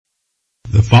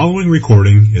The following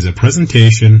recording is a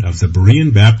presentation of the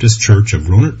Berean Baptist Church of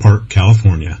Rohnert Park,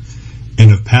 California,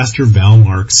 and of Pastor Val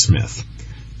Mark Smith.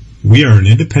 We are an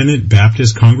independent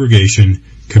Baptist congregation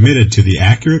committed to the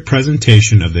accurate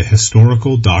presentation of the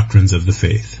historical doctrines of the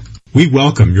faith. We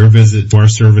welcome your visit to our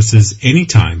services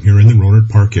anytime here in the Rohnert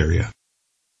Park area.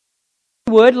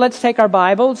 Let's take our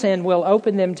Bibles and we'll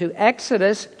open them to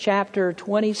Exodus chapter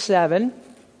 27.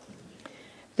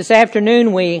 This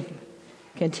afternoon we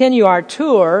continue our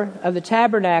tour of the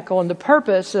tabernacle and the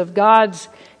purpose of God's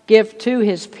gift to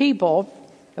His people,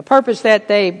 a purpose that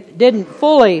they didn't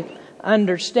fully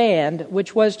understand,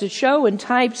 which was to show in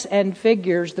types and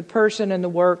figures the person and the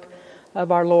work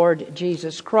of our Lord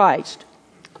Jesus Christ.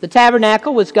 The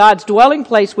tabernacle was God's dwelling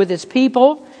place with His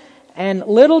people, and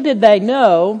little did they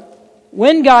know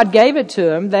when God gave it to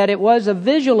them that it was a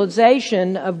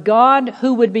visualization of God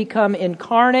who would become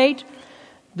incarnate,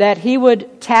 that He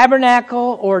would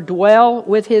tabernacle or dwell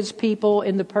with His people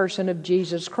in the person of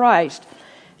Jesus Christ.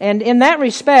 And in that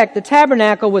respect, the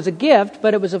tabernacle was a gift,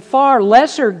 but it was a far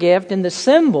lesser gift in the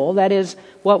symbol, that is,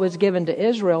 what was given to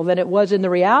Israel, than it was in the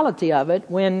reality of it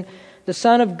when the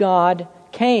Son of God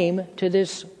came to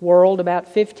this world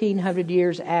about 1,500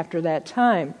 years after that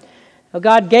time. Now,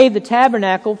 God gave the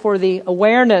tabernacle for the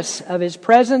awareness of His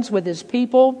presence with His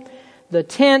people. The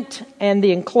tent and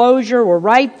the enclosure were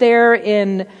right there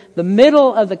in the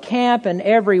middle of the camp, and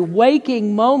every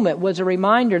waking moment was a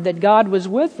reminder that God was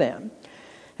with them.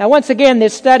 Now, once again,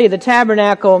 this study of the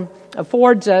tabernacle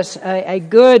affords us a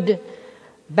good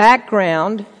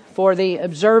background for the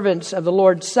observance of the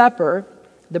Lord's Supper.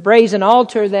 The brazen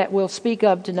altar that we'll speak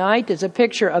of tonight is a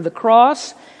picture of the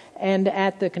cross, and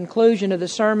at the conclusion of the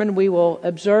sermon, we will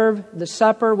observe the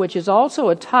supper, which is also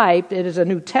a type. It is a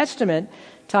New Testament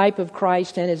type of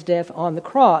Christ and His death on the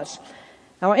cross.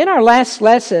 Now, in our last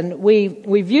lesson, we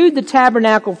viewed the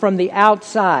tabernacle from the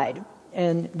outside,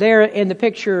 and there in the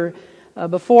picture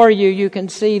before you, you can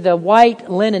see the white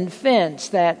linen fence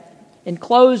that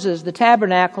encloses the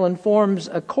tabernacle and forms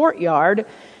a courtyard,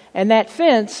 and that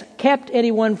fence kept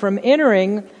anyone from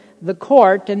entering the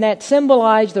court, and that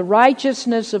symbolized the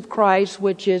righteousness of Christ,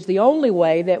 which is the only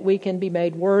way that we can be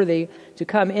made worthy to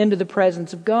come into the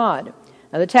presence of God.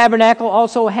 Now, the tabernacle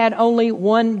also had only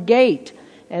one gate,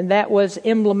 and that was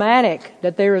emblematic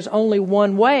that there is only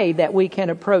one way that we can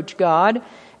approach God.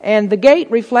 And the gate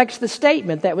reflects the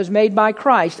statement that was made by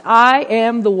Christ, "I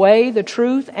am the way, the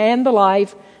truth, and the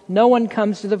life. No one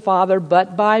comes to the Father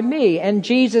but by me." And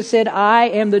Jesus said, "I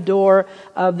am the door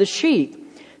of the sheep."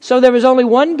 So there was only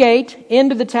one gate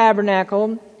into the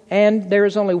tabernacle, and there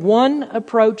is only one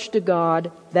approach to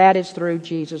God, that is through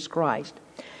Jesus Christ.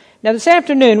 Now, this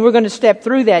afternoon, we're going to step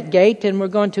through that gate, and we're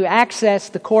going to access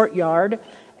the courtyard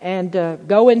and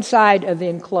go inside of the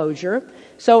enclosure.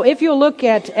 So if you'll look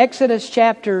at Exodus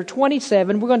chapter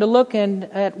 27, we're going to look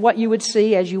at what you would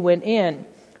see as you went in.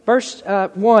 Verse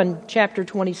 1, chapter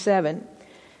 27.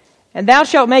 "And thou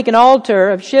shalt make an altar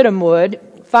of shittim wood,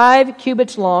 5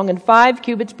 cubits long and 5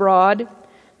 cubits broad.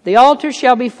 The altar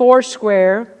shall be 4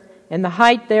 square, and the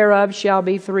height thereof shall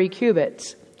be 3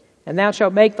 cubits. And thou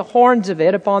shalt make the horns of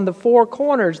it upon the 4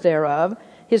 corners thereof.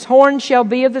 His horns shall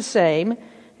be of the same,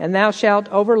 and thou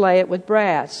shalt overlay it with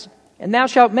brass. And thou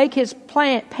shalt make his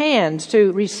pans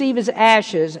to receive his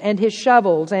ashes, and his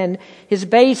shovels, and his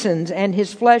basins, and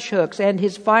his flesh hooks, and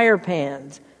his fire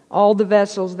pans. All the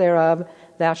vessels thereof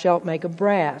thou shalt make of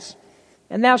brass.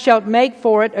 And thou shalt make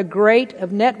for it a grate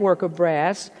of network of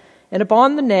brass, and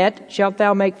upon the net shalt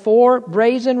thou make 4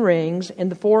 brazen rings in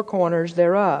the 4 corners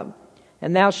thereof.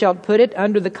 And thou shalt put it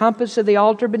under the compass of the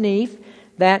altar beneath,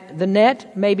 that the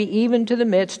net may be even to the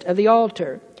midst of the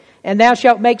altar. And thou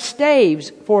shalt make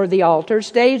staves for the altar,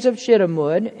 staves of shittim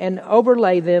wood, and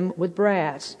overlay them with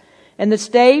brass. And the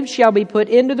staves shall be put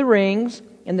into the rings,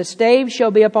 and the staves shall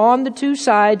be upon the 2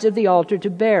 sides of the altar to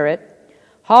bear it.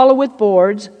 Hollow with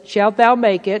boards shalt thou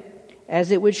make it, as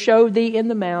it was showed thee in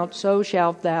the mount, so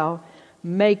shalt thou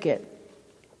make it."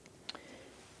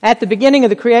 At the beginning of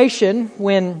the creation,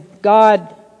 when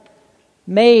God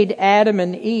made Adam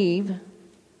and Eve,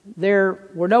 there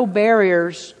were no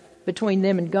barriers between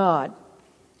them and God.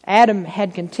 Adam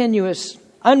had continuous,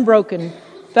 unbroken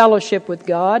fellowship with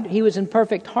God. He was in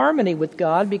perfect harmony with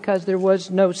God because there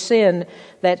was no sin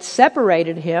that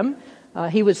separated him.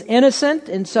 He was innocent,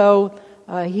 and so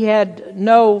he had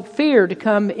no fear to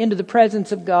come into the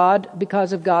presence of God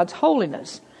because of God's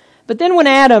holiness. But then when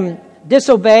Adam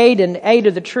disobeyed and ate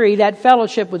of the tree, that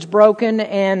fellowship was broken,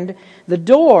 and the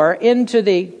door into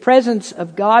the presence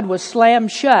of God was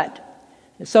slammed shut.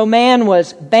 So man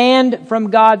was banned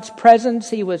from God's presence.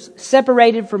 He was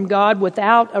separated from God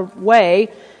without a way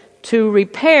to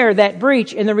repair that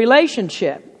breach in the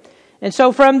relationship. And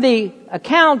so from the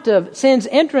account of sin's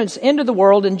entrance into the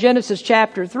world in Genesis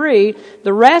chapter 3,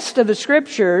 the rest of the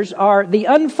Scriptures are the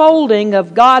unfolding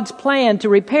of God's plan to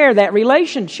repair that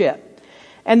relationship.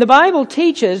 And the Bible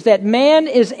teaches that man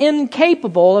is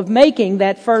incapable of making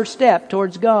that first step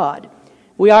towards God.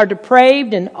 We are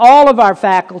depraved in all of our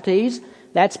faculties.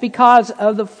 That's because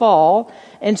of the fall.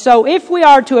 And so if we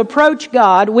are to approach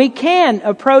God, we can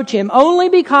approach Him only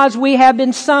because we have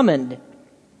been summoned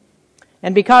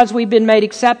and because we've been made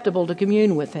acceptable to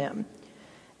commune with Him.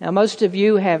 Now, most of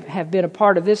you have been a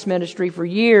part of this ministry for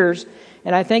years,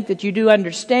 and I think that you do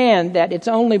understand that it's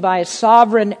only by a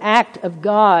sovereign act of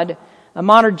God, a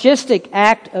monergistic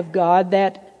act of God,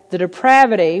 that the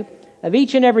depravity of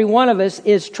each and every one of us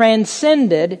is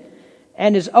transcended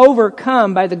and is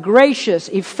overcome by the gracious,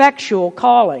 effectual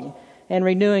calling and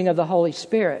renewing of the Holy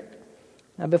Spirit.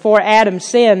 Now, before Adam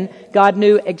sinned, God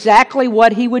knew exactly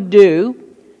what He would do.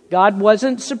 God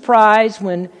wasn't surprised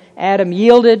when Adam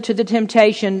yielded to the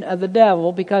temptation of the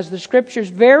devil, because the Scriptures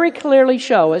very clearly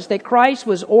show us that Christ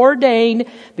was ordained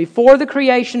before the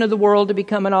creation of the world to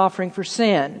become an offering for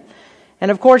sin.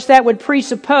 And of course that would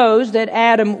presuppose that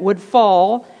Adam would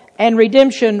fall and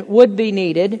redemption would be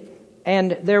needed,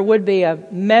 and there would be a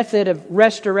method of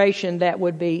restoration that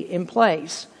would be in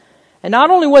place. And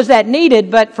not only was that needed,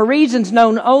 but for reasons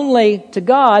known only to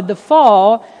God, the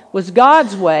fall was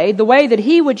God's way, the way that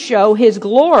He would show His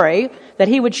glory, that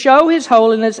He would show His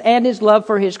holiness and His love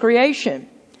for His creation.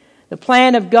 The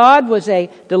plan of God was a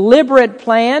deliberate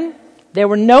plan. There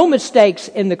were no mistakes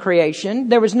in the creation.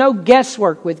 There was no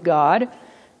guesswork with God.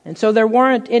 And so there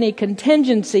weren't any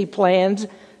contingency plans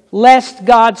lest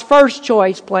God's first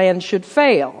choice plan should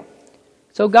fail.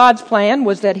 So God's plan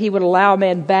was that He would allow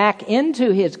man back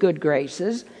into His good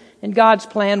graces. And God's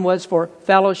plan was for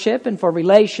fellowship and for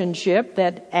relationship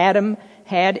that Adam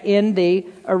had in the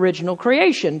original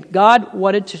creation. God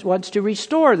wants to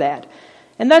restore that.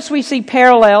 And thus we see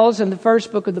parallels in the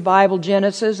first book of the Bible,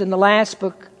 Genesis, and the last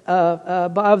book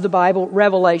of the Bible,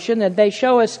 Revelation, and they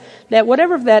show us that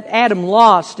whatever that Adam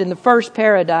lost in the first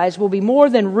paradise will be more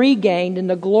than regained in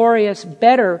the glorious,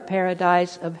 better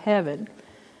paradise of heaven.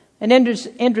 And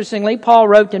interestingly, Paul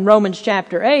wrote in Romans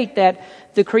chapter 8 that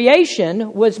the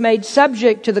creation was made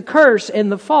subject to the curse in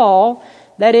the fall.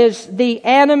 That is, the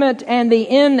animate and the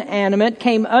inanimate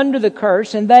came under the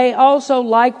curse, and they also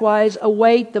likewise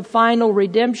await the final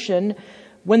redemption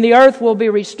when the earth will be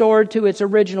restored to its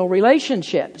original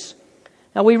relationships.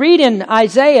 Now we read in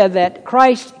Isaiah that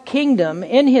Christ's kingdom,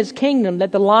 in His kingdom,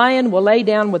 that the lion will lay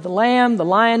down with the lamb, the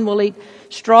lion will eat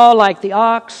straw like the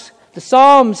ox. The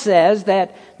Psalm says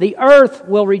that the earth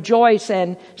will rejoice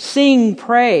and sing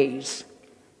praise.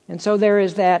 And so there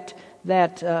is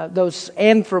those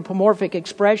anthropomorphic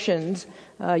expressions,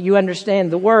 you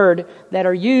understand the word, that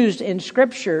are used in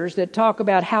Scriptures that talk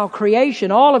about how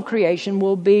creation, all of creation,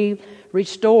 will be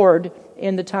restored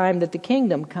in the time that the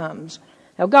kingdom comes.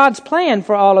 Now, God's plan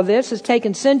for all of this has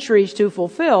taken centuries to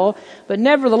fulfill, but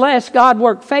nevertheless, God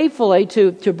worked faithfully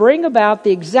to bring about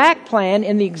the exact plan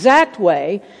in the exact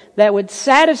way that would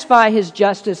satisfy His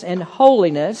justice and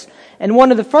holiness. And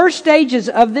one of the first stages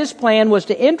of this plan was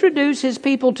to introduce His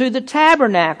people to the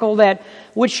tabernacle that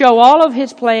would show all of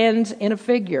His plans in a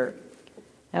figure.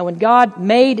 Now, when God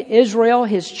made Israel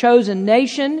His chosen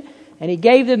nation, and He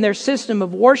gave them their system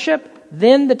of worship,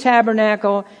 then the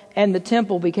tabernacle and the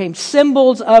temple became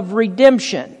symbols of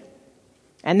redemption.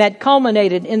 And that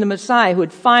culminated in the Messiah who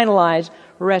would finalize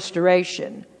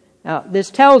restoration. Now, this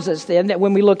tells us then that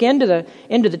when we look into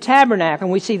the tabernacle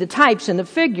and we see the types and the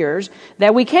figures,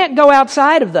 that we can't go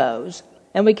outside of those.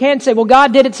 And we can't say, well,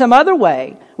 God did it some other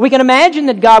way. We can imagine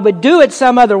that God would do it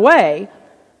some other way.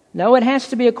 No, it has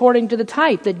to be according to the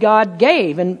type that God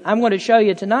gave. And I'm going to show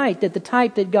you tonight that the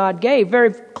type that God gave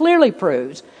very clearly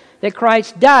proves that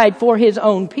Christ died for His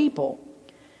own people.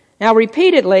 Now,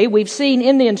 repeatedly, we've seen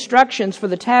in the instructions for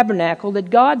the tabernacle that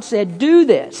God said, do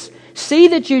this. See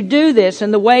that you do this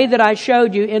in the way that I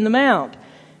showed you in the mount.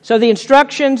 So the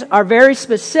instructions are very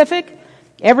specific.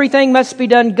 Everything must be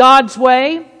done God's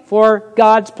way for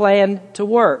God's plan to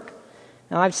work.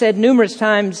 Now, I've said numerous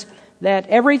times that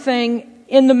everything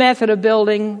in the method of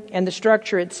building and the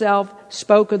structure itself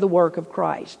spoke of the work of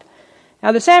Christ.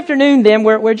 Now, this afternoon, then,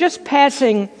 we're just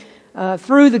passing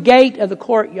through the gate of the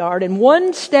courtyard, and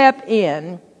one step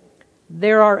in,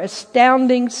 there are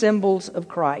astounding symbols of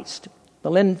Christ. The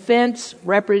linen fence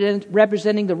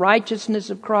representing the righteousness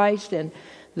of Christ, and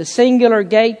the singular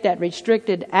gate that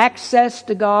restricted access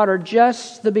to God are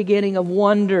just the beginning of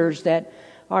wonders that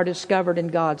are discovered in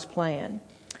God's plan.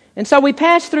 And so we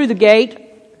pass through the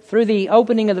gate, through the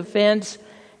opening of the fence,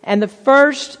 And the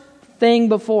first thing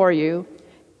before you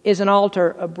is an altar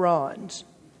of bronze.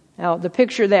 Now, the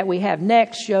picture that we have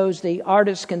next shows the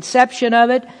artist's conception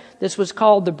of it. This was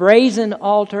called the brazen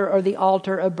altar or the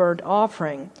altar of burnt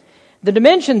offering. The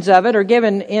dimensions of it are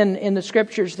given in the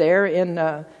scriptures there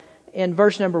in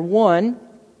verse number 1.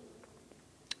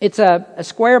 It's a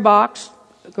square box,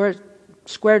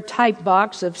 square type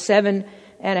box of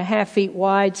 7.5 feet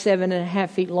wide, 7.5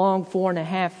 feet long,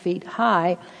 4.5 feet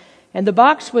high. And the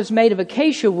box was made of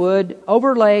acacia wood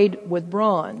overlaid with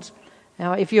bronze.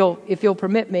 Now, if you'll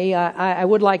permit me, I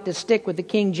would like to stick with the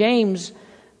King James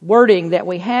wording that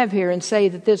we have here and say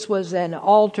that this was an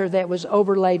altar that was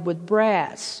overlaid with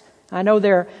brass. I know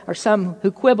there are some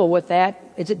who quibble with that.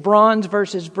 Is it bronze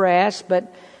versus brass?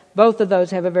 But both of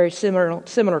those have a very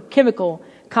similar chemical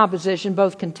composition.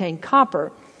 Both contain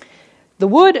copper. The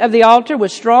wood of the altar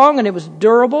was strong and it was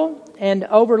durable and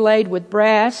overlaid with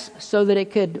brass so that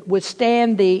it could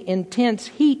withstand the intense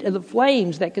heat of the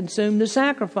flames that consumed the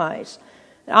sacrifice.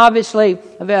 Obviously,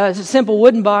 a simple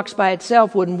wooden box by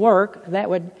itself wouldn't work. That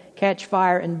would catch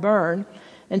fire and burn.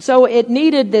 And so it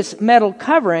needed this metal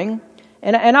covering.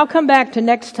 And I'll come back to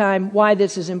next time why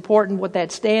this is important, what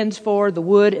that stands for, the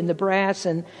wood and the brass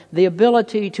and the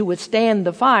ability to withstand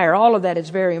the fire. All of that is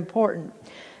very important.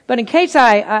 But in case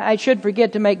I should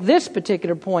forget to make this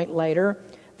particular point later,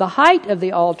 the height of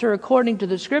the altar, according to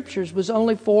the scriptures, was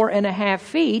only 4.5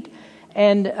 feet,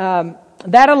 and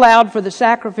that allowed for the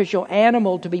sacrificial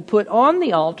animal to be put on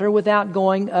the altar without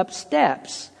going up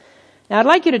steps. Now, I'd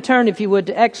like you to turn, if you would,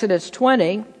 to Exodus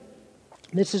 20.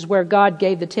 This is where God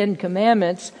gave the 10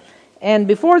 Commandments. And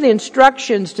before the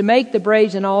instructions to make the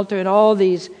brazen altar and all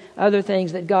these other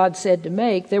things that God said to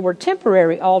make, there were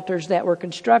temporary altars that were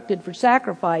constructed for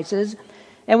sacrifices.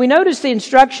 And we notice the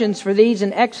instructions for these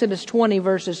in Exodus 20,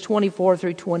 verses 24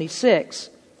 through 26.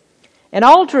 An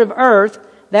altar of earth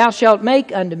thou shalt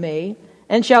make unto me,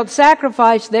 and shalt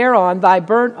sacrifice thereon thy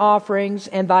burnt offerings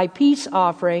and thy peace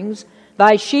offerings,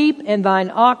 thy sheep and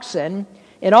thine oxen.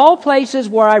 In all places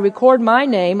where I record my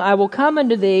name, I will come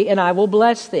unto thee, and I will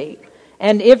bless thee.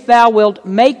 And if thou wilt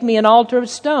make me an altar of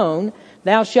stone,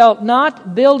 thou shalt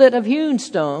not build it of hewn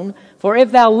stone, for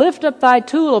if thou lift up thy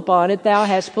tool upon it, thou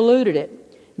hast polluted it.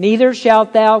 Neither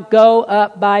shalt thou go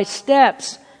up by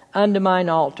steps unto mine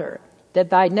altar, that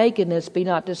thy nakedness be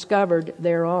not discovered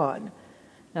thereon.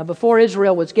 Now, before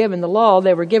Israel was given the law,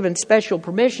 they were given special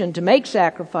permission to make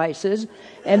sacrifices,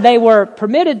 and they were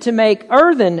permitted to make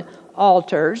earthen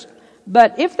altars.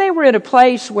 But if they were in a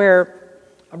place where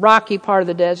a rocky part of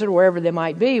the desert, wherever they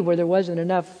might be, where there wasn't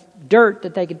enough dirt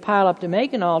that they could pile up to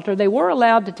make an altar, they were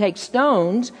allowed to take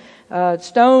stones,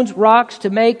 rocks to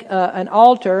make an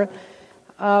altar.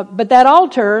 But that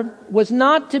altar was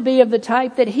not to be of the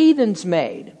type that heathens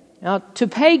made. Now, to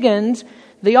pagans,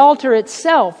 the altar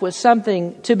itself was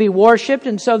something to be worshipped,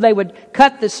 and so they would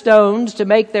cut the stones to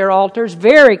make their altars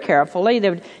very carefully. They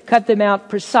would cut them out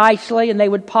precisely, and they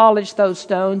would polish those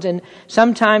stones, and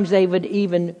sometimes they would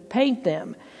even paint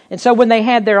them. And so when they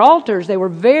had their altars, they were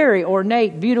very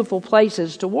ornate, beautiful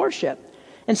places to worship.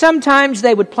 And sometimes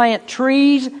they would plant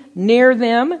trees near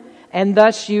them, and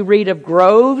thus you read of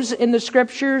groves in the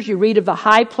scriptures. You read of the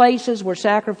high places where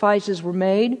sacrifices were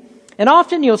made. And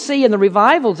often you'll see in the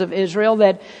revivals of Israel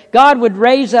that God would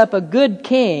raise up a good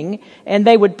king and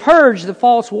they would purge the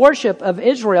false worship of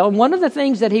Israel. And one of the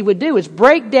things that he would do is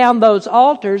break down those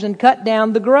altars and cut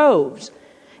down the groves.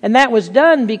 And that was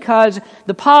done because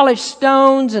the polished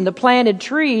stones and the planted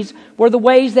trees were the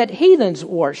ways that heathens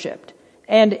worshipped.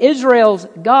 And Israel's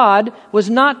God was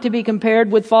not to be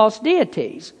compared with false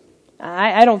deities.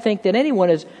 I don't think that anyone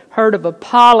has heard of a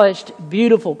polished,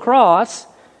 beautiful cross.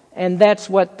 And that's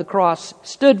what the cross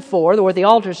stood for, or the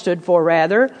altar stood for,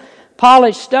 rather.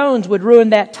 Polished stones would ruin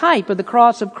that type of the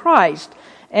cross of Christ.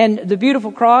 And the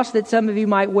beautiful cross that some of you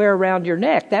might wear around your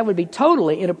neck, that would be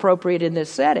totally inappropriate in this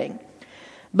setting.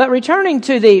 But returning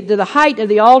to the height of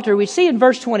the altar, we see in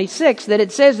verse 26 that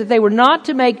it says that they were not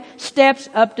to make steps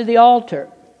up to the altar.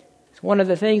 It's one of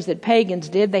the things that pagans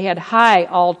did. They had high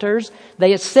altars.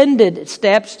 They ascended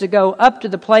steps to go up to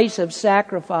the place of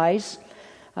sacrifice.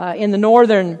 In the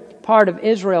northern part of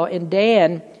Israel, in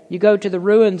Dan, you go to the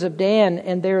ruins of Dan,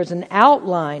 and there is an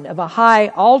outline of a high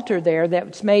altar there that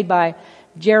was made by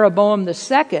Jeroboam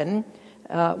II,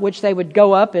 which they would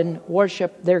go up and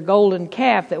worship their golden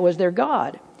calf that was their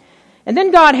god. And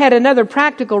then God had another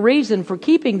practical reason for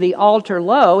keeping the altar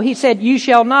low. He said, "You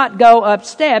shall not go up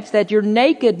steps, that your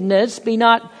nakedness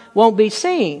won't be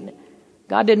seen."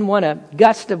 God didn't want a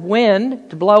gust of wind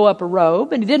to blow up a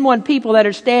robe, and he didn't want people that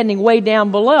are standing way down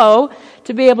below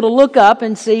to be able to look up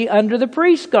and see under the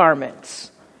priest's garments.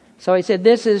 So he said,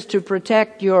 this is to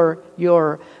protect your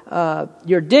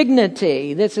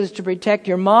dignity. This is to protect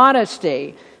your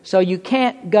modesty. So you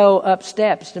can't go up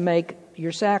steps to make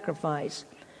your sacrifice.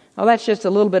 Well, that's just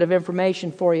a little bit of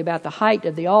information for you about the height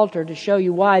of the altar to show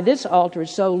you why this altar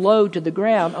is so low to the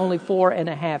ground, only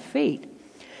 4.5 feet.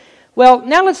 Well,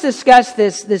 now let's discuss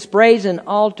this brazen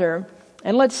altar,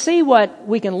 and let's see what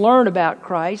we can learn about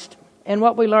Christ. And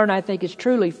what we learn, I think, is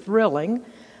truly thrilling.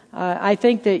 I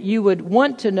think that you would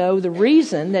want to know the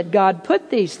reason that God put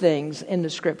these things in the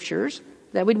Scriptures,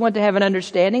 that we'd want to have an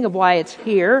understanding of why it's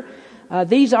here.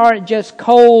 These aren't just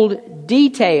cold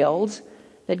details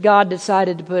that God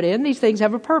decided to put in. These things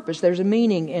have a purpose. There's a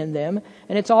meaning in them,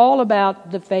 and it's all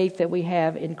about the faith that we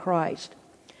have in Christ.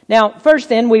 Now, first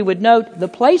then, we would note the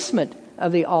placement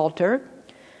of the altar.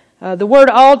 The word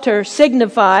altar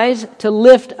signifies to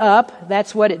lift up.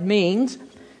 That's what it means.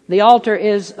 The altar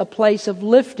is a place of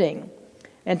lifting.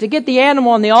 And to get the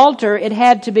animal on the altar, it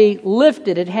had to be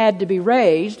lifted. It had to be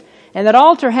raised. And that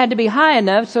altar had to be high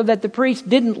enough so that the priest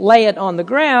didn't lay it on the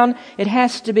ground. It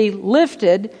has to be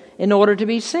lifted in order to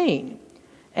be seen.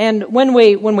 And when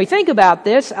we think about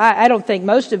this, I don't think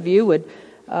most of you would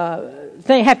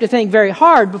have to think very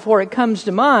hard before it comes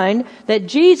to mind that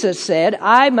Jesus said,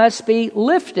 I must be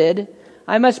lifted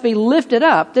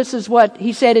up. This is what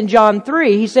he said in John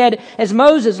 3. He said, as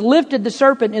Moses lifted the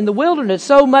serpent in the wilderness,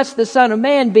 so must the Son of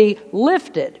Man be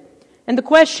lifted. And the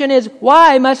question is,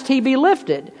 why must he be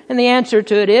lifted? And the answer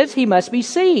to it is, he must be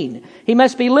seen. He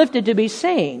must be lifted to be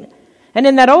seen. And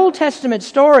in that Old Testament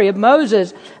story of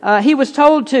Moses, he was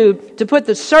told to put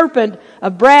the serpent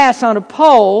of brass on a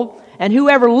pole, and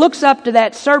whoever looks up to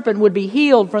that serpent would be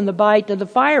healed from the bite of the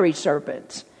fiery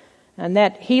serpents. And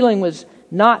that healing was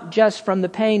not just from the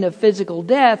pain of physical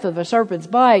death of a serpent's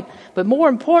bite, but more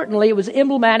importantly, it was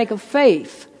emblematic of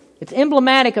faith. It's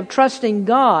emblematic of trusting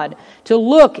God. To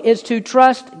look is to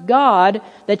trust God,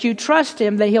 that you trust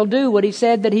Him, that He'll do what He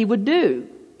said that He would do.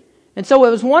 And so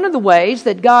it was one of the ways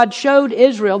that God showed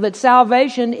Israel that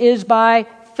salvation is by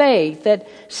faith, that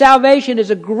salvation is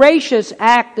a gracious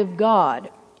act of God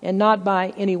and not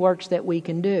by any works that we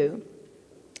can do.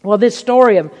 Well, this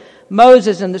story of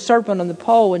Moses and the serpent on the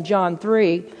pole in John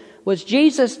 3 was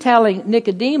Jesus telling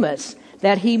Nicodemus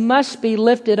that he must be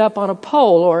lifted up on a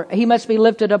pole, or he must be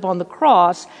lifted up on the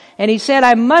cross. And he said,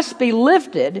 I must be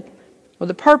lifted. Well,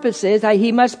 the purpose is that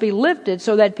he must be lifted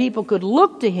so that people could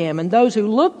look to him, and those who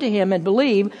look to him and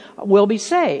believe will be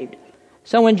saved.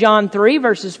 So in John 3,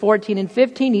 verses 14 and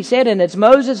 15, he said, and as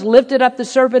Moses lifted up the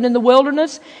serpent in the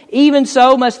wilderness, even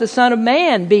so must the Son of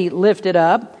Man be lifted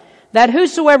up, that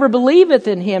whosoever believeth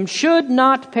in him should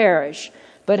not perish,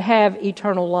 but have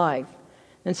eternal life.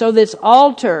 And so this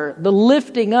altar, the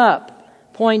lifting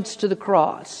up, points to the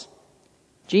cross.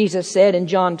 Jesus said in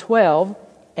John 12,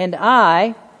 and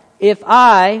I, if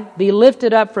I be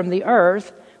lifted up from the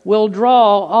earth, will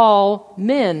draw all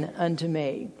men unto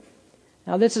me.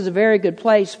 Now this is a very good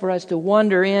place for us to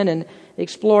wander in and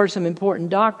explore some important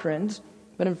doctrines,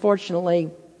 but unfortunately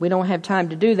we don't have time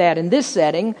to do that in this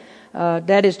setting.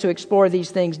 That is to explore these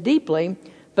things deeply.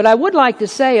 But I would like to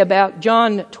say about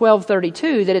John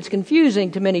 12:32 that it's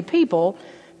confusing to many people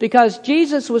because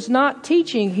Jesus was not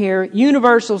teaching here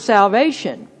universal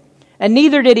salvation. And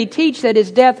neither did he teach that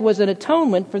his death was an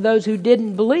atonement for those who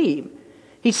didn't believe.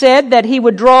 He said that he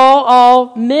would draw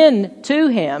all men to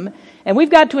him. And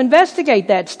we've got to investigate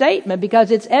that statement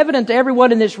because it's evident to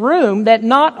everyone in this room that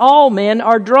not all men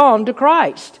are drawn to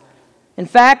Christ. In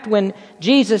fact, when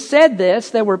Jesus said this,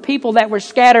 there were people that were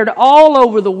scattered all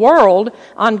over the world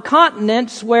on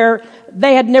continents where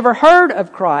they had never heard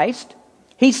of Christ.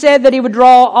 He said that he would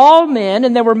draw all men,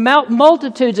 and there were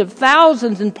multitudes of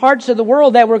thousands in parts of the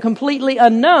world that were completely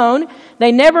unknown.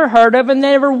 They never heard of and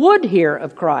never would hear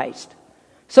of Christ.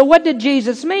 So what did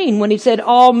Jesus mean when he said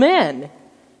all men?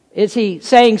 Is he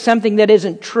saying something that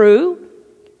isn't true?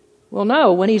 Well,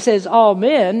 no. When he says all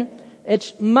men,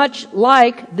 it's much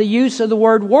like the use of the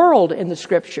word world in the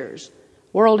Scriptures.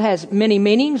 World has many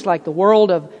meanings, like the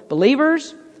world of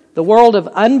believers, the world of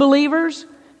unbelievers.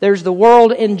 There's the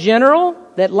world in general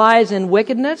that lies in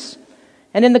wickedness.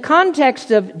 And in the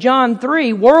context of John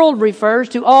 3, world refers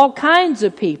to all kinds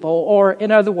of people, or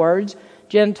in other words,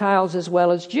 Gentiles as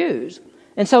well as Jews.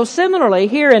 And so similarly,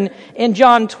 here in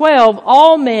John 12,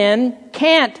 all men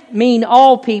can't mean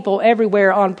all people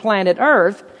everywhere on planet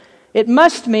Earth. It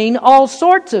must mean all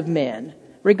sorts of men,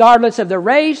 regardless of their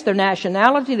race, their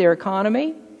nationality, their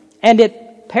economy. And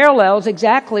it parallels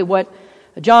exactly what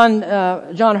John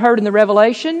heard in the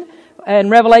Revelation, in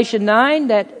Revelation 9,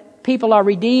 that people are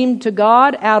redeemed to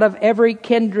God out of every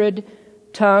kindred,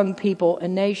 tongue, people,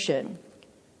 and nation.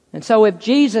 And so if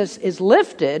Jesus is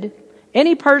lifted,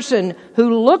 any person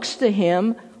who looks to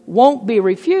him won't be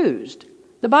refused.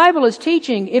 The Bible is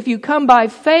teaching if you come by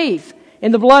faith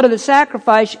in the blood of the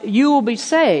sacrifice, you will be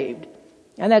saved.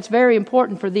 And that's very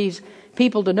important for these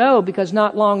people to know, because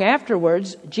not long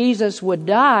afterwards, Jesus would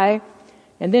die,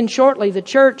 and then shortly the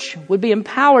church would be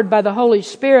empowered by the Holy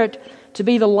Spirit to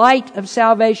be the light of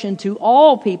salvation to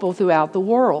all people throughout the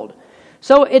world.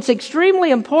 So it's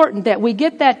extremely important that we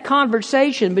get that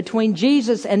conversation between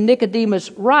Jesus and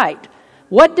Nicodemus right.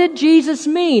 What did Jesus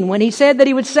mean when he said that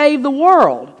he would save the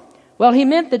world? Well, he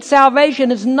meant that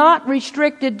salvation is not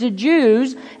restricted to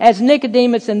Jews, as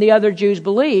Nicodemus and the other Jews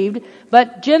believed,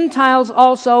 but Gentiles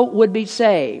also would be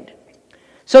saved.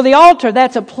 So the altar,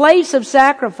 that's a place of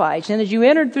sacrifice. And as you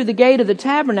entered through the gate of the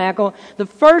tabernacle, the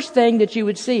first thing that you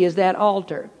would see is that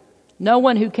altar. No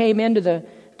one who came into the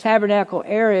tabernacle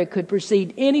area could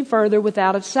proceed any further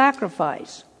without a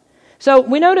sacrifice. So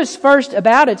we notice first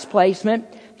about its placement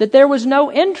that there was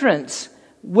no entrance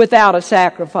without a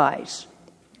sacrifice.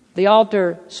 The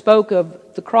altar spoke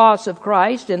of the cross of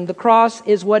Christ, and the cross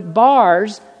is what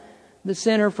bars the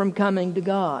sinner from coming to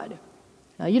God.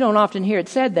 Now, you don't often hear it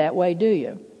said that way, do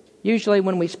you? Usually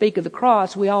when we speak of the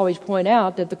cross, we always point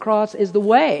out that the cross is the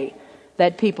way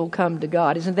that people come to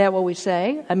God. Isn't that what we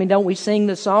say? I mean, don't we sing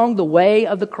the song, "The way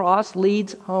of the cross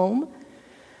leads home"?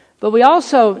 But we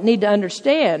also need to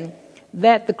understand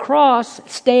that the cross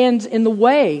stands in the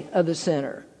way of the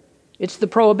sinner. It's the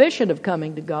prohibition of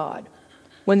coming to God.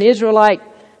 When the Israelite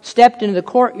stepped into the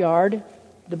courtyard,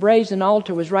 the brazen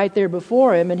altar was right there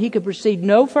before him, and he could proceed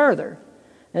no further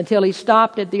until he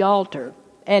stopped at the altar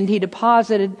and he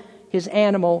deposited his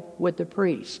animal with the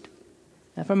priest.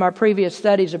 Now, from our previous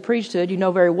studies of priesthood, you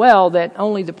know very well that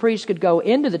only the priest could go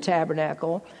into the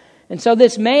tabernacle. And so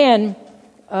this man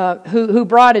who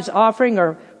brought his offering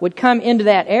or would come into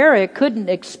that area couldn't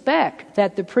expect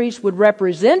that the priest would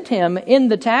represent him in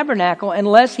the tabernacle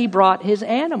unless he brought his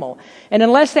animal. And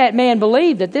unless that man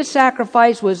believed that this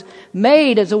sacrifice was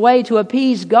made as a way to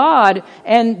appease God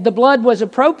and the blood was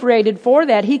appropriated for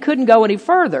that, he couldn't go any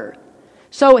further.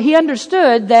 So he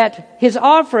understood that his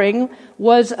offering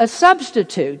was a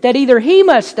substitute, that either he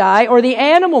must die or the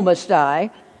animal must die.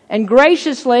 And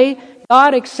graciously,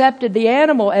 God accepted the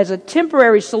animal as a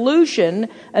temporary solution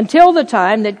until the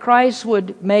time that Christ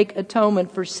would make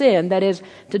atonement for sin, that is,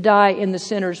 to die in the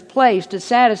sinner's place to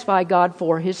satisfy God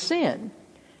for his sin.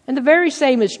 And the very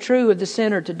same is true of the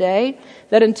sinner today,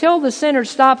 that until the sinner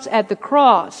stops at the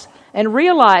cross and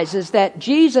realizes that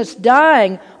Jesus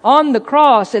dying on the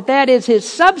cross, that is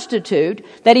his substitute,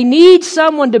 that he needs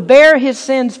someone to bear his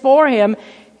sins for him,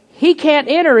 he can't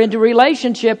enter into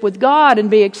relationship with God and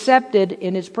be accepted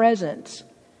in his presence.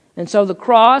 And so the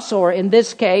cross, or in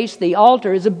this case, the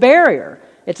altar, is a barrier.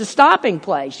 It's a stopping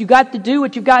place. You've got to do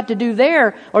what you've got to do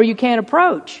there, or you can't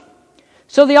approach.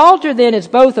 So the altar then is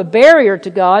both a barrier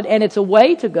to God and it's a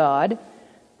way to God,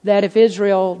 that if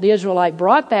the Israelite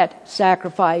brought that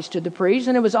sacrifice to the priest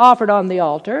and it was offered on the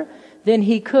altar, then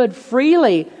he could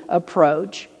freely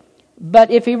approach. But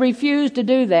if he refused to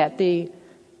do that, the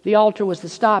altar was the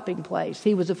stopping place.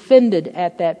 He was offended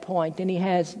at that point, and he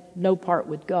has no part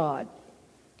with God.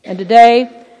 And today,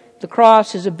 the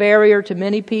cross is a barrier to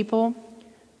many people.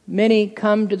 Many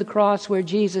come to the cross where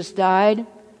Jesus died,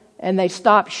 and they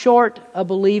stop short of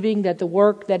believing that the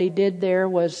work that he did there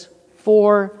was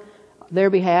for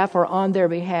their behalf or on their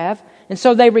behalf. And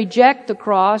so they reject the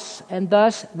cross, and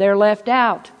thus they're left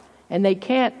out, and they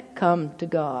can't come to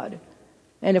God.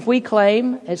 And if we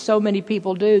claim, as so many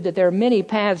people do, that there are many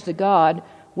paths to God,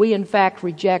 we in fact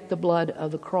reject the blood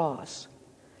of the cross.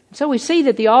 So we see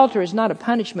that the altar is not a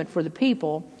punishment for the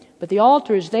people, but the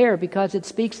altar is there because it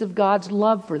speaks of God's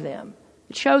love for them.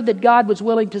 It showed that God was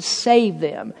willing to save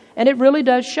them. And it really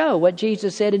does show what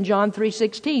Jesus said in John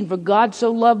 3:16, "For God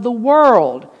so loved the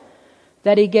world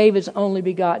that he gave his only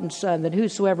begotten Son, that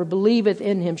whosoever believeth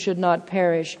in him should not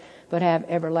perish, but have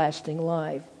everlasting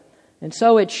life." And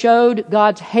so it showed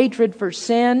God's hatred for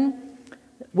sin,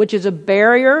 which is a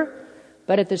barrier,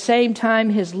 but at the same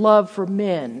time his love for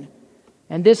men.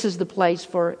 And this is the place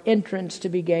for entrance to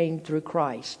be gained through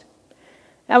Christ.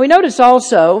 Now we notice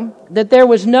also that there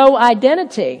was no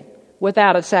identity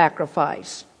without a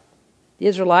sacrifice. The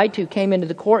Israelite who came into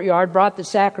the courtyard brought the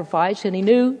sacrifice, and he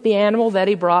knew the animal that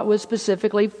he brought was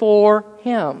specifically for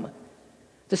him.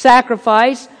 The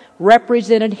sacrifice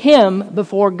represented him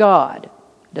before God.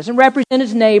 It doesn't represent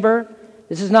his neighbor.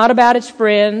 This is not about his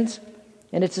friends.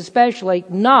 And it's especially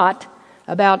not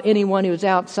about anyone who is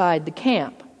outside the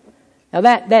camp. Now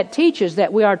that teaches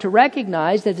that we are to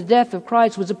recognize that the death of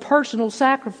Christ was a personal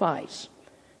sacrifice.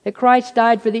 That Christ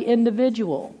died for the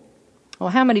individual. Well,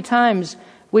 how many times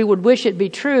we would wish it be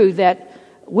true that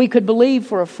we could believe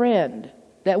for a friend,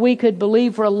 that we could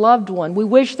believe for a loved one. We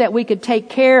wish that we could take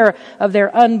care of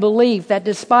their unbelief, that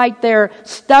despite their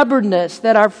stubbornness,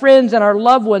 that our friends and our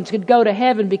loved ones could go to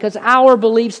heaven because our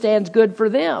belief stands good for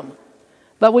them.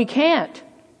 But we can't.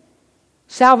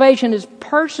 Salvation is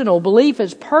personal, belief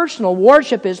is personal,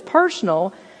 worship is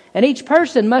personal, and each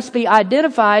person must be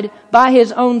identified by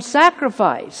his own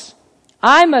sacrifice.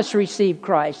 I must receive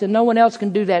Christ, and no one else can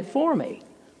do that for me.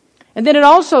 And then it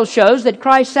also shows that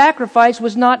Christ's sacrifice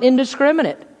was not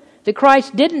indiscriminate. That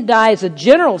Christ didn't die as a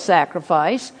general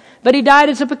sacrifice, but He died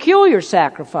as a peculiar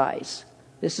sacrifice.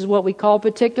 This is what we call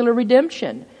particular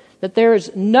redemption. That there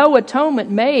is no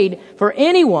atonement made for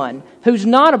anyone who's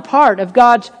not a part of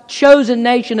God's chosen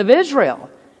nation of Israel.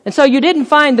 And so you didn't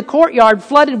find the courtyard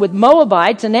flooded with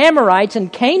Moabites and Amorites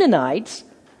and Canaanites.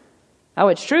 Oh,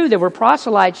 it's true there were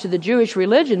proselytes to the Jewish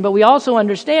religion, but we also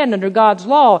understand under God's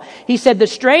law, He said, the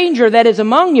stranger that is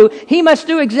among you, he must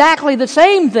do exactly the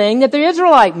same thing that the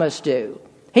Israelite must do.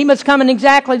 He must come in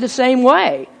exactly the same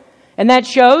way. And that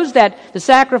shows that the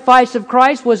sacrifice of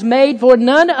Christ was made for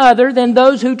none other than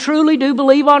those who truly do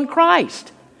believe on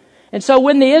Christ. And so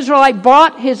when the Israelite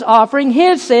brought his offering,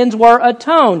 his sins were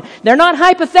atoned. They're not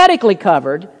hypothetically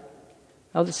covered.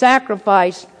 Oh, the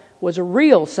sacrifice was a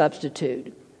real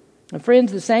substitute. And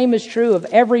friends, the same is true of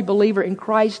every believer in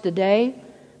Christ today.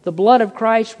 The blood of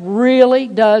Christ really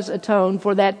does atone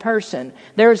for that person.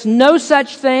 There is no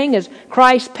such thing as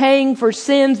Christ paying for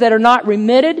sins that are not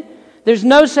remitted. There's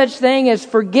no such thing as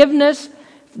forgiveness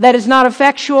that is not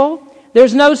effectual.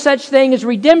 There's no such thing as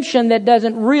redemption that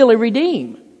doesn't really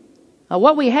redeem. Now,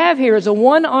 what we have here is a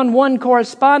one-on-one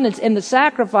correspondence in the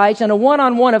sacrifice and a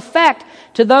one-on-one effect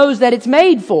to those that it's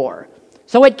made for.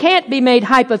 So it can't be made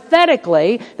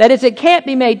hypothetically, that is, it can't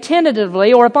be made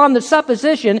tentatively or upon the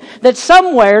supposition that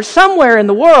somewhere in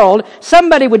the world,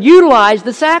 somebody would utilize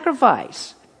the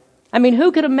sacrifice. I mean,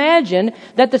 who could imagine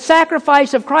that the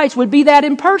sacrifice of Christ would be that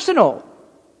impersonal?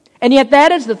 And yet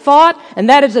that is the thought and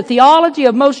that is the theology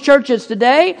of most churches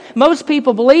today. Most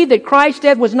people believe that Christ's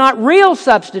death was not real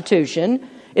substitution.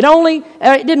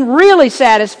 It didn't really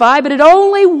satisfy, but it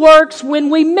only works when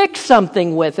we mix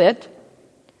something with it,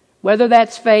 whether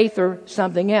that's faith or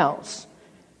something else.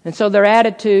 And so their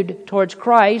attitude towards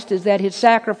Christ is that His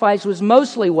sacrifice was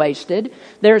mostly wasted.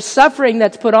 There's suffering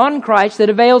that's put on Christ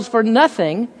that avails for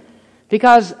nothing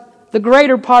because the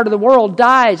greater part of the world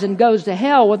dies and goes to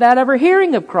hell without ever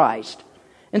hearing of Christ.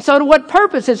 And so to what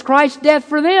purpose is Christ's death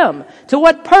for them? To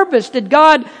what purpose did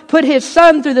God put His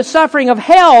Son through the suffering of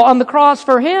hell on the cross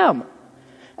for them?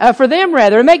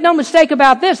 And make no mistake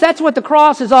about this, that's what the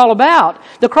cross is all about.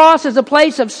 The cross is a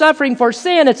place of suffering for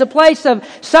sin. It's a place of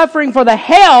suffering for the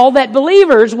hell that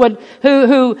believers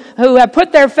who have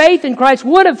put their faith in Christ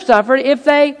would have suffered if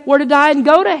they were to die and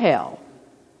go to hell.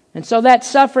 And so that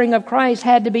suffering of Christ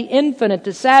had to be infinite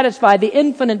to satisfy the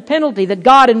infinite penalty that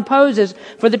God imposes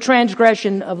for the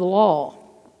transgression of the law.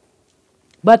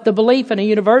 But the belief in a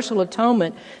universal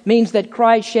atonement means that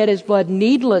Christ shed His blood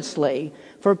needlessly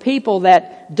for people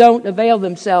that don't avail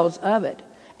themselves of it.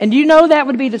 And do you know that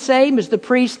would be the same as the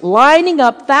priest lining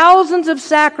up thousands of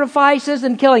sacrifices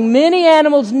and killing many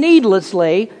animals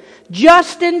needlessly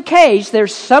just in case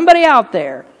there's somebody out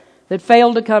there that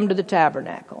failed to come to the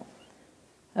tabernacle.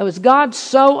 Now, is God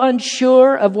so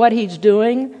unsure of what He's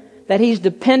doing that He's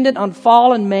dependent on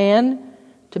fallen man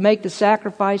to make the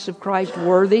sacrifice of Christ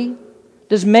worthy?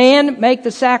 Does man make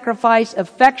the sacrifice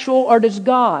effectual, or does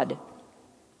God?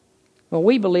 Well,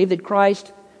 we believe that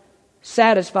Christ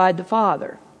satisfied the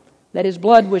Father, that His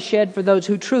blood was shed for those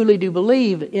who truly do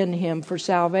believe in Him for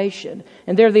salvation.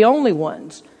 And they're the only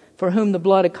ones for whom the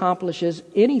blood accomplishes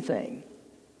anything.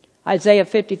 Isaiah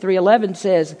 53:11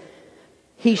 says,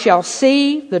 He shall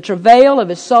see the travail of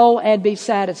His soul and be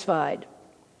satisfied.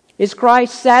 Is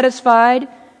Christ satisfied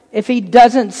if He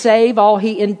doesn't save all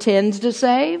He intends to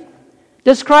save?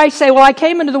 Does Christ say, well, I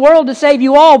came into the world to save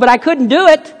you all, but I couldn't do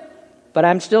it, but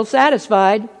I'm still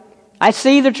satisfied. I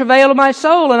see the travail of my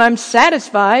soul and I'm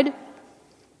satisfied.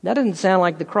 That doesn't sound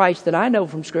like the Christ that I know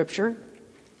from Scripture.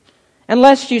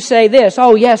 Unless you say this,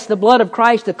 oh yes, the blood of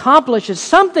Christ accomplishes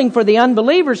something for the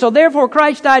unbeliever, so therefore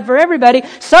Christ died for everybody.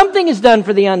 Something is done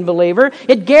for the unbeliever.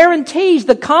 It guarantees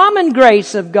the common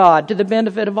grace of God to the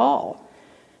benefit of all.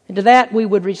 And to that we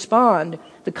would respond,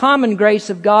 the common grace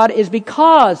of God is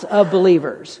because of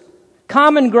believers.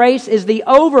 Common grace is the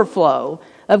overflow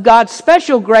of God's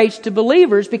special grace to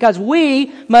believers because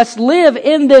we must live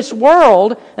in this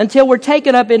world until we're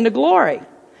taken up into glory.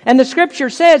 And the Scripture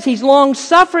says He's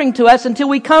long-suffering to us until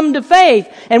we come to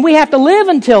faith, and we have to live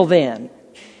until then.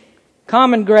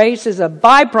 Common grace is a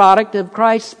byproduct of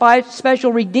Christ's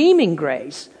special redeeming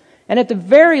grace. And at the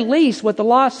very least, what the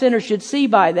lost sinner should see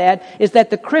by that is that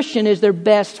the Christian is their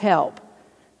best help.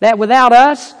 That without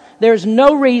us, there's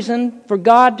no reason for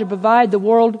God to provide the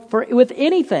world with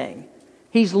anything.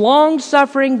 He's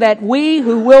long-suffering that we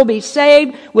who will be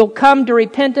saved will come to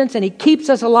repentance, and He keeps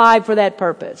us alive for that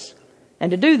purpose.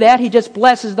 And to do that, He just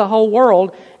blesses the whole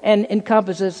world and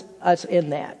encompasses us in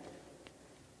that.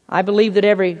 I believe that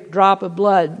every drop of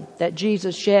blood that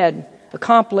Jesus shed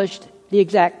accomplished the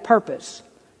exact purpose.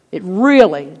 It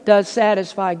really does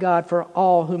satisfy God for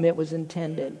all whom it was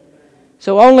intended.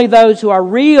 So only those who are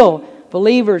real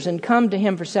believers and come to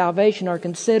Him for salvation are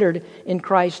considered in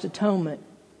Christ's atonement.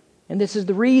 And this is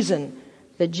the reason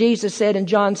that Jesus said in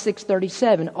John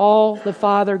 6:37, "All the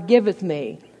Father giveth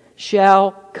me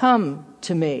shall come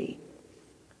to me."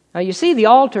 Now you see, the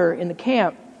altar in the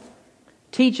camp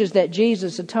teaches that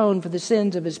Jesus atoned for the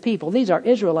sins of His people. These are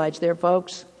Israelites there,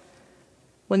 folks.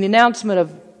 When the announcement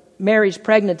of Mary's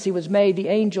pregnancy was made, the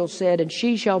angel said, "And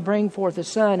she shall bring forth a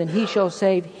son, and He shall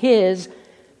save His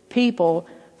people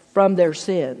from their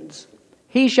sins."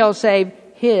 He shall save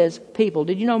His people.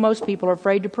 Did you know most people are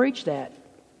afraid to preach that?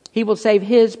 He will save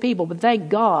His people. But thank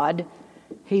God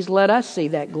He's let us see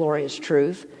that glorious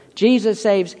truth. Jesus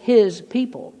saves His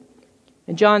people.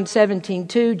 In John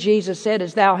 17:2, Jesus said,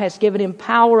 "As thou hast given Him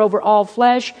power over all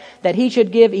flesh, that He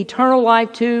should give eternal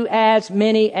life to as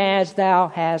many as thou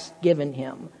hast given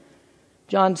Him."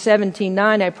 John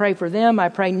 17:9, "I pray for them, I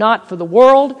pray not for the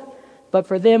world, but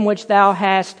for them which thou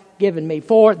hast given me,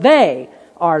 for they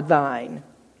are thine."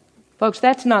 Folks,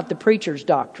 that's not the preacher's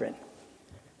doctrine.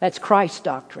 That's Christ's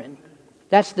doctrine.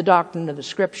 That's the doctrine of the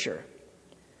Scripture.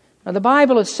 Now, the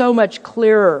Bible is so much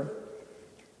clearer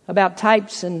about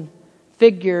types and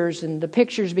figures, and the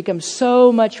pictures become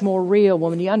so much more real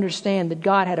when you understand that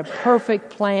God had a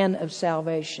perfect plan of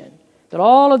salvation. That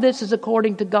all of this is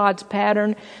according to God's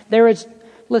pattern. There is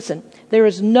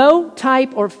no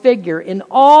type or figure in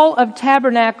all of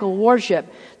tabernacle worship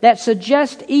that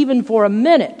suggests even for a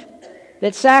minute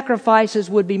that sacrifices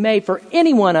would be made for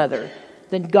anyone other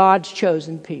than God's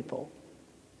chosen people.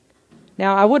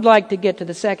 Now, I would like to get to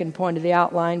the second point of the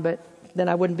outline, but then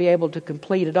I wouldn't be able to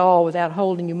complete it all without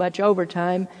holding you much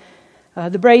overtime.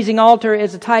 The brazen altar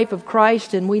is a type of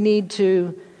Christ, and we need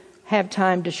to have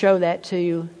time to show that to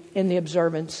you in the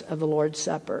observance of the Lord's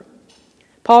Supper.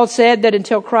 Paul said that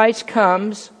until Christ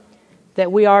comes,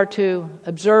 that we are to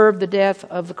observe the death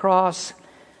of the cross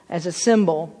as a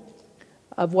symbol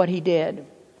of what He did.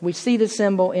 We see the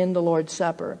symbol in the Lord's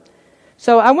Supper.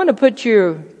 So I want to I want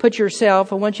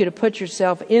you to put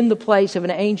yourself in the place of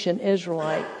an ancient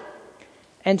Israelite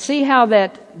and see how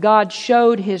that God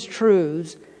showed His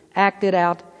truths acted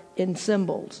out in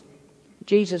symbols.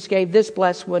 Jesus gave this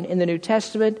blessed one in the New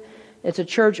Testament. It's a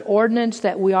church ordinance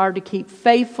that we are to keep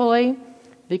faithfully,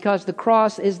 because the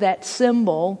cross is that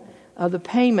symbol of the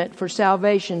payment for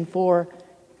salvation for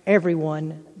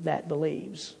everyone that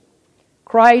believes.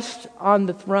 Christ on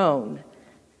the throne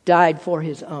died for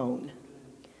His own.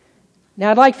 Now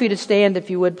I'd like for you to stand,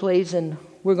 if you would please, and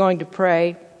we're going to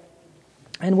pray.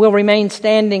 And we'll remain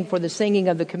standing for the singing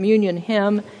of the communion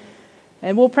hymn.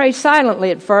 And we'll pray silently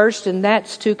at first, and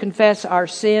that's to confess our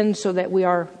sins so that we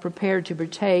are prepared to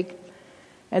partake.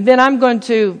 And then I'm going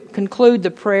to conclude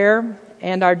the prayer,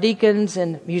 and our deacons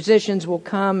and musicians will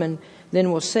come, and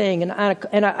then we'll sing. And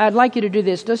I'd like you to do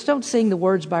this. Just don't sing the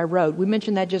words by rote. We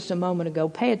mentioned that just a moment ago.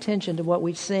 Pay attention to what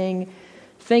we sing.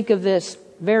 Think of this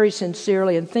very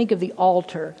sincerely, and think of the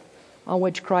altar on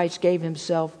which Christ gave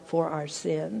Himself for our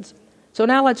sins. So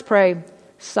now let's pray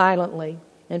silently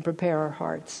and prepare our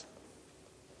hearts.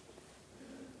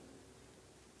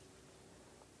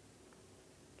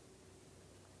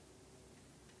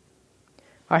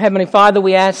 Our Heavenly Father,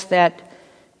 we ask that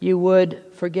You would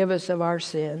forgive us of our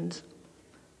sins.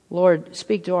 Lord,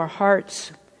 speak to our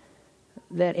hearts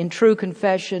that in true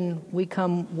confession we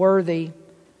come worthy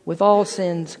with all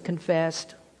sins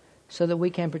confessed so that we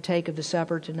can partake of the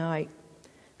supper tonight.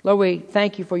 Lord, we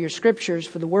thank You for Your scriptures,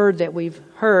 for the word that we've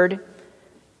heard,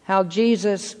 how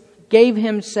Jesus gave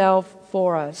Himself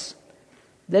for us,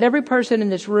 that every person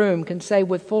in this room can say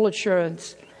with full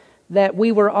assurance that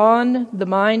we were on the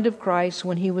mind of Christ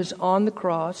when He was on the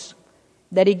cross,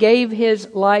 that He gave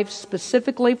His life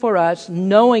specifically for us,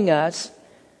 knowing us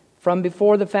from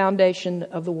before the foundation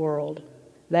of the world.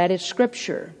 That is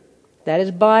Scripture. That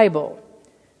is Bible.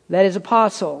 That is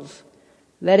apostles.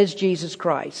 That is Jesus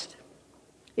Christ.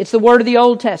 It's the word of the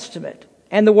Old Testament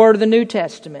and the word of the New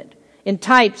Testament, in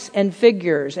types and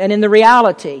figures and in the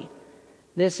reality.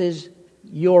 This is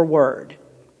Your word,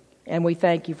 and we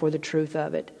thank You for the truth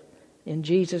of it. In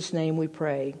Jesus' name we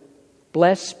pray.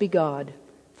 Blessed be God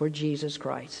for Jesus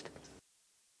Christ.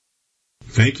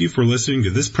 Thank you for listening to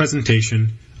this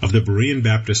presentation of the Berean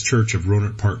Baptist Church of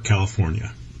Rohnert Park,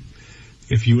 California.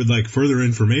 If you would like further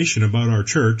information about our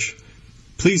church,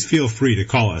 please feel free to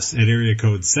call us at area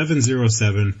code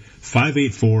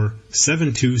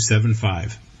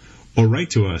 707-584-7275 or write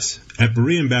to us at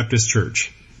Berean Baptist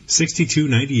Church,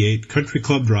 6298 Country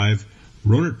Club Drive,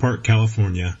 Rohnert Park,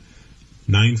 California,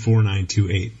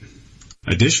 94928.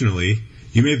 Additionally,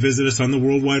 you may visit us on the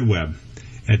World Wide Web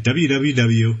at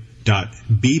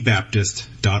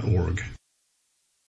www.bbaptist.org.